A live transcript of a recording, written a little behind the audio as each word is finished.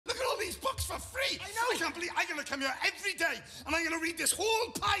free. I know. I can't believe I'm going to come here every day and I'm going to read this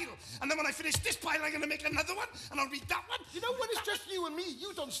whole pile. And then when I finish this pile, I'm going to make another one and I'll read that one. You know, when it's just you and me,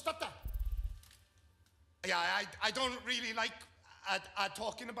 you don't stutter. Yeah, I don't really like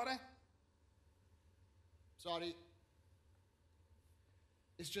talking about it. Sorry.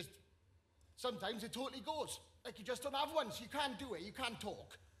 It's just, sometimes it totally goes. Like you just don't have one, so you can't do it, you can't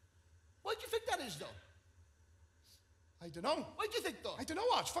talk. Why do you think that is, though? I don't know. Why do you think, though? I don't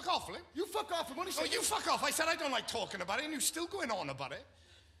know, Arch. Fuck off, will it? You fuck off, I'm only saying... Oh, you fuck off. I said I don't like talking about it, and you're still going on about it.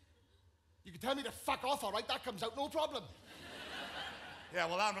 You can tell me to fuck off, all right? That comes out, no problem. Yeah,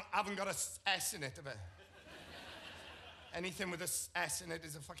 well, I haven't got a S in it, have I? Anything with a S in it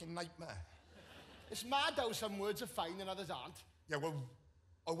is a fucking nightmare. It's mad how some words are fine and others aren't. Yeah, well,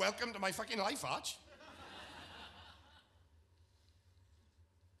 welcome to my fucking life, Arch.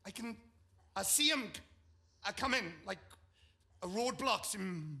 I see him come in, like, roadblocks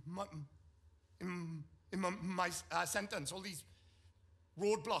in my sentence, all these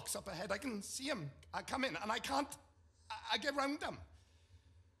roadblocks up ahead. I can see him come in, and I can't, I get round them.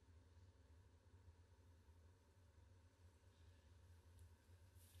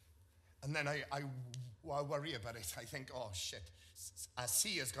 And then I worry about it. I think, oh, shit. A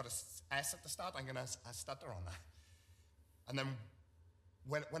C has got a S at the start. I'm going to stutter on that. And then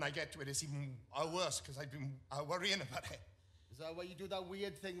when I get to it, it's even worse because I've been worrying about it. Is that why you do that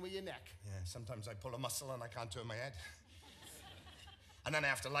weird thing with your neck? Yeah, sometimes I pull a muscle and I can't turn my head. And then I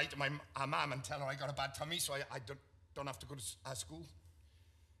have to lie to my mum and tell her I got a bad tummy so I don't have to go to school.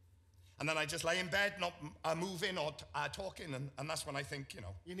 And then I just lay in bed, not moving or talking, and that's when I think, you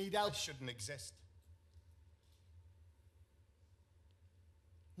know... You need help? I shouldn't exist.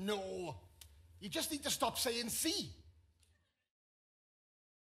 No. You just need to stop saying C.